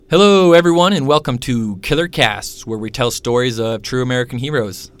Hello, everyone, and welcome to Killer Casts, where we tell stories of true American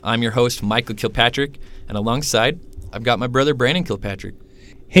heroes. I'm your host, Michael Kilpatrick, and alongside, I've got my brother, Brandon Kilpatrick.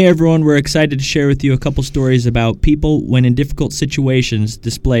 Hey, everyone, we're excited to share with you a couple stories about people when in difficult situations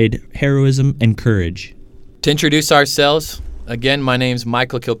displayed heroism and courage. To introduce ourselves, again, my name's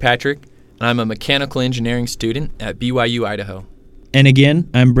Michael Kilpatrick, and I'm a mechanical engineering student at BYU, Idaho. And again,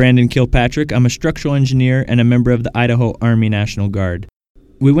 I'm Brandon Kilpatrick. I'm a structural engineer and a member of the Idaho Army National Guard.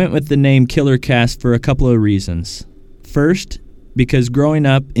 We went with the name Killer Cast for a couple of reasons. First, because growing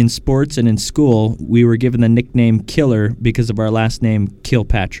up in sports and in school, we were given the nickname Killer because of our last name,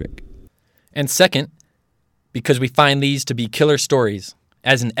 Kilpatrick. And second, because we find these to be killer stories,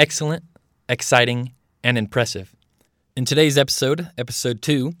 as in excellent, exciting, and impressive. In today's episode, episode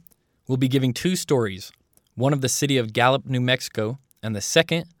 2, we'll be giving two stories, one of the city of Gallup, New Mexico, and the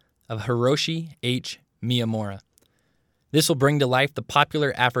second of Hiroshi H. Miyamura. This will bring to life the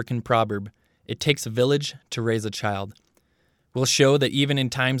popular African proverb, "It takes a village to raise a child." We'll show that even in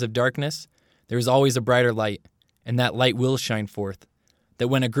times of darkness, there is always a brighter light, and that light will shine forth. That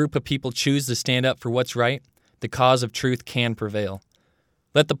when a group of people choose to stand up for what's right, the cause of truth can prevail.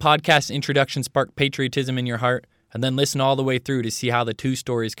 Let the podcast introduction spark patriotism in your heart, and then listen all the way through to see how the two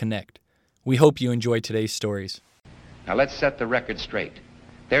stories connect. We hope you enjoy today's stories. Now let's set the record straight.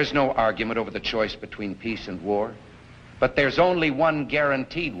 There's no argument over the choice between peace and war. But there's only one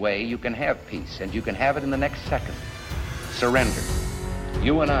guaranteed way you can have peace, and you can have it in the next second. Surrender.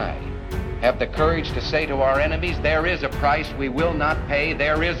 You and I have the courage to say to our enemies, there is a price we will not pay.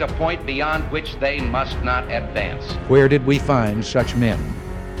 There is a point beyond which they must not advance. Where did we find such men?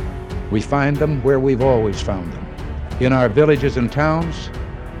 We find them where we've always found them. In our villages and towns,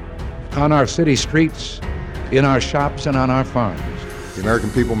 on our city streets, in our shops, and on our farms. The American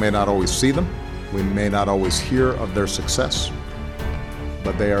people may not always see them. We may not always hear of their success,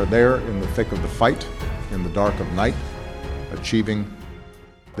 but they are there in the thick of the fight, in the dark of night, achieving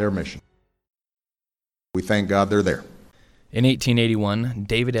their mission. We thank God they're there. In 1881,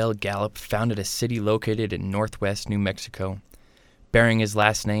 David L. Gallup founded a city located in northwest New Mexico. Bearing his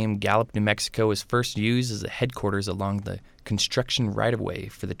last name, Gallup, New Mexico was first used as a headquarters along the construction right-of-way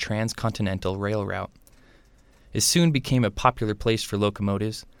for the Transcontinental Rail Route. It soon became a popular place for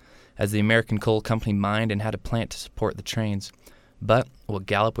locomotives, as the American Coal Company mined and had a plant to support the trains. But what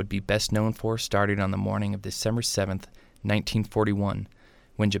Gallup would be best known for started on the morning of December 7th, 1941,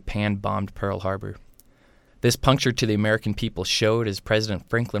 when Japan bombed Pearl Harbor. This puncture to the American people showed as President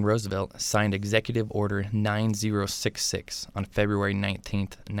Franklin Roosevelt signed Executive Order 9066 on February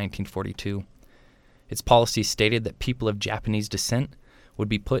 19th, 1942. Its policy stated that people of Japanese descent would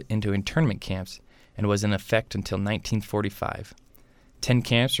be put into internment camps and was in effect until 1945. 10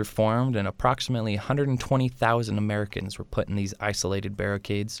 camps were formed, and approximately 120,000 Americans were put in these isolated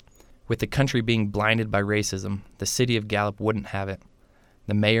barricades. With the country being blinded by racism, the city of Gallup wouldn't have it.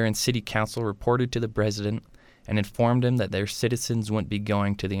 The mayor and city council reported to the president and informed him that their citizens wouldn't be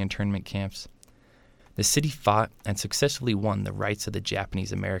going to the internment camps. The city fought and successfully won the rights of the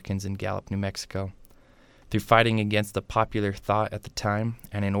Japanese Americans in Gallup, New Mexico. Through fighting against the popular thought at the time,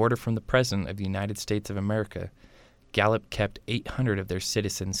 and in order from the President of the United States of America, Gallup kept 800 of their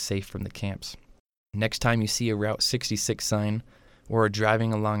citizens safe from the camps. Next time you see a Route 66 sign, or are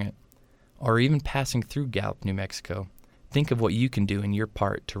driving along it, or even passing through Gallup, New Mexico, think of what you can do in your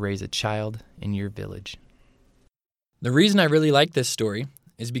part to raise a child in your village. The reason I really like this story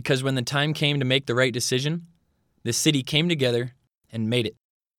is because when the time came to make the right decision, the city came together and made it,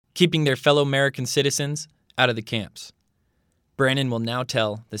 keeping their fellow American citizens out of the camps. Brandon will now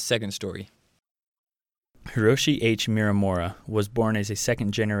tell the second story. Hiroshi H. Miyamura was born as a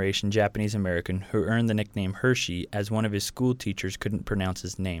second-generation Japanese-American who earned the nickname Hershey as one of his school teachers couldn't pronounce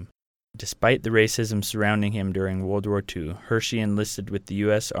his name. Despite the racism surrounding him during World War II, Hershey enlisted with the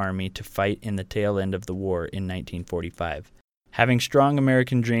U.S. Army to fight in the tail end of the war in 1945. Having strong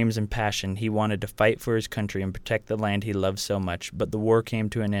American dreams and passion, he wanted to fight for his country and protect the land he loved so much, but the war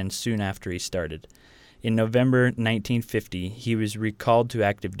came to an end soon after he started. In November 1950, he was recalled to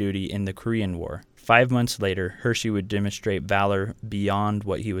active duty in the Korean War. 5 months later, Hershey would demonstrate valor beyond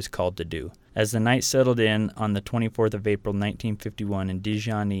what he was called to do. As the night settled in on the 24th of April 1951 in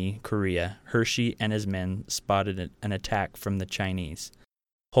Daejeon, Korea, Hershey and his men spotted an attack from the Chinese.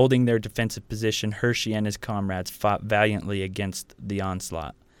 Holding their defensive position, Hershey and his comrades fought valiantly against the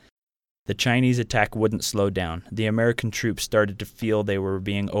onslaught. The Chinese attack wouldn't slow down. The American troops started to feel they were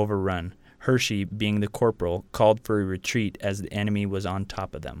being overrun. Hershey, being the corporal, called for a retreat as the enemy was on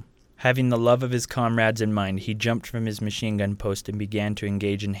top of them. Having the love of his comrades in mind, he jumped from his machine gun post and began to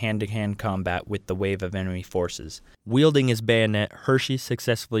engage in hand-to-hand combat with the wave of enemy forces. Wielding his bayonet, Hershey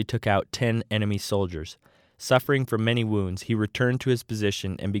successfully took out 10 enemy soldiers. Suffering from many wounds, he returned to his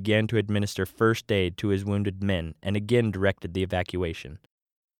position and began to administer first aid to his wounded men and again directed the evacuation.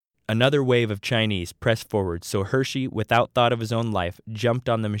 Another wave of Chinese pressed forward, so Hershey, without thought of his own life, jumped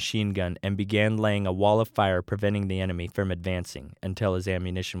on the machine gun and began laying a wall of fire preventing the enemy from advancing until his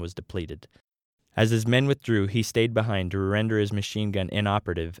ammunition was depleted. As his men withdrew, he stayed behind to render his machine gun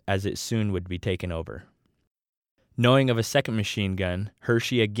inoperative, as it soon would be taken over. Knowing of a second machine gun,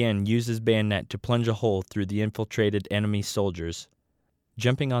 Hershey again used his bayonet to plunge a hole through the infiltrated enemy soldiers.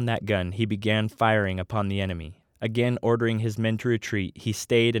 Jumping on that gun, he began firing upon the enemy. Again ordering his men to retreat, he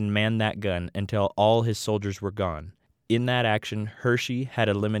stayed and manned that gun until all his soldiers were gone. In that action, Hershey had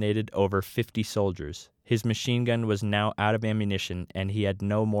eliminated over 50 soldiers. His machine gun was now out of ammunition, and he had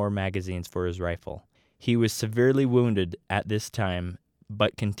no more magazines for his rifle. He was severely wounded at this time,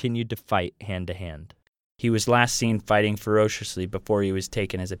 but continued to fight hand-to-hand. He was last seen fighting ferociously before he was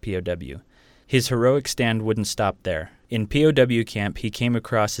taken as a POW. His heroic stand wouldn't stop there. In POW camp, he came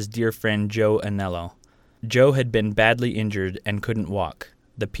across his dear friend Joe Anello. Joe had been badly injured and couldn't walk.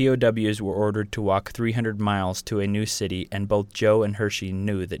 The POWs were ordered to walk 300 miles to a new city, and both Joe and Hershey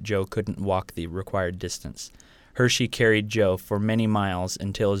knew that Joe couldn't walk the required distance. Hershey carried Joe for many miles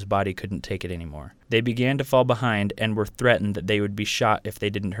until his body couldn't take it anymore. They began to fall behind and were threatened that they would be shot if they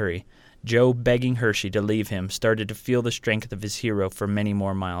didn't hurry. Joe, begging Hershey to leave him, started to feel the strength of his hero for many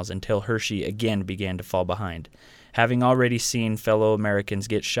more miles until Hershey again began to fall behind. Having already seen fellow Americans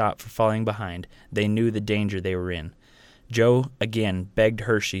get shot for falling behind, they knew the danger they were in. Joe again begged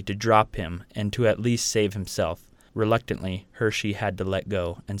Hershey to drop him and to at least save himself. Reluctantly, Hershey had to let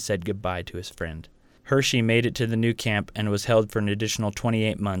go and said goodbye to his friend. Hershey made it to the new camp and was held for an additional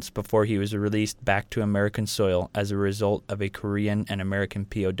 28 months before he was released back to American soil as a result of a Korean and American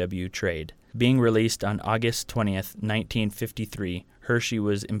POW trade. Being released on August 20th, 1953, Hershey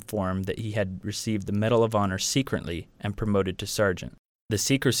was informed that he had received the Medal of Honor secretly and promoted to sergeant. The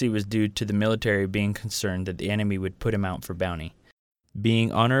secrecy was due to the military being concerned that the enemy would put him out for bounty.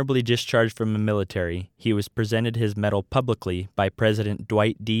 Being honorably discharged from the military, he was presented his medal publicly by President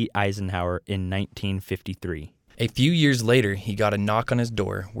Dwight D. Eisenhower in 1953. A few years later, he got a knock on his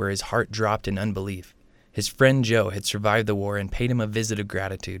door where his heart dropped in unbelief. His friend Joe had survived the war and paid him a visit of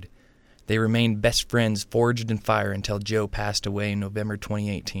gratitude. They remained best friends forged in fire until Joe passed away in November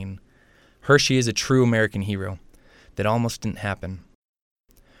 2018. Hershey is a true American hero. That almost didn't happen.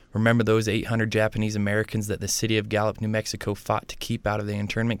 Remember those 800 Japanese Americans that the city of Gallup, New Mexico fought to keep out of the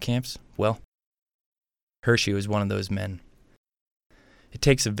internment camps? Well, Hershey was one of those men. It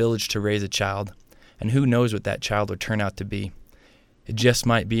takes a village to raise a child, and who knows what that child would turn out to be. It just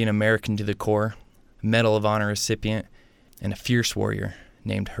might be an American to the core, a Medal of Honor recipient, and a fierce warrior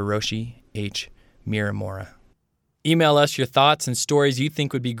named Hiroshi H. Miramura. Email us your thoughts and stories you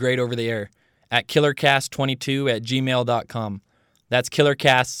think would be great over the air at killercast22@gmail.com. That's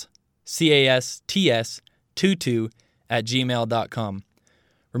killercasts, CASTS, 22@gmail.com.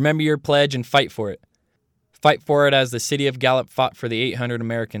 Remember your pledge and fight for it. Fight for it as the city of Gallup fought for the 800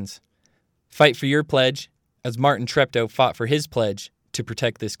 Americans. Fight for your pledge as Martin Treptow fought for his pledge to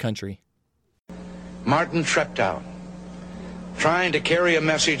protect this country. Martin Treptow, trying to carry a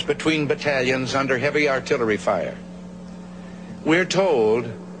message between battalions under heavy artillery fire. We're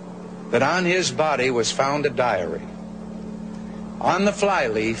told that on his body was found a diary. On the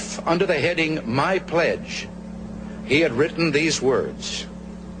flyleaf, under the heading, My Pledge, he had written these words: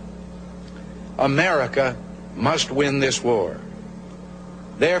 America must win this war.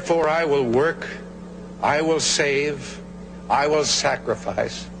 Therefore I will work, I will save, I will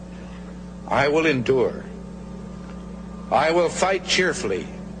sacrifice, I will endure. I will fight cheerfully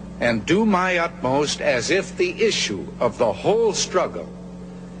and do my utmost as if the issue of the whole struggle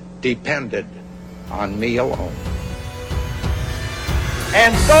depended on me alone.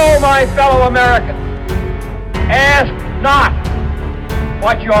 And so, my fellow Americans, ask not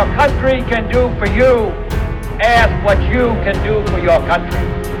what your country can do for you, ask what you can do for your country.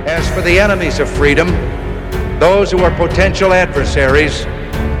 As for the enemies of freedom, those who are potential adversaries,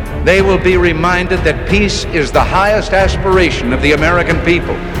 they will be reminded that peace is the highest aspiration of the American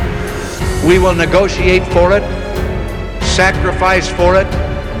people. We will negotiate for it, sacrifice for it.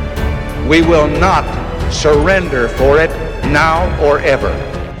 We will not surrender for it now or ever.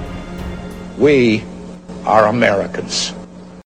 We are Americans.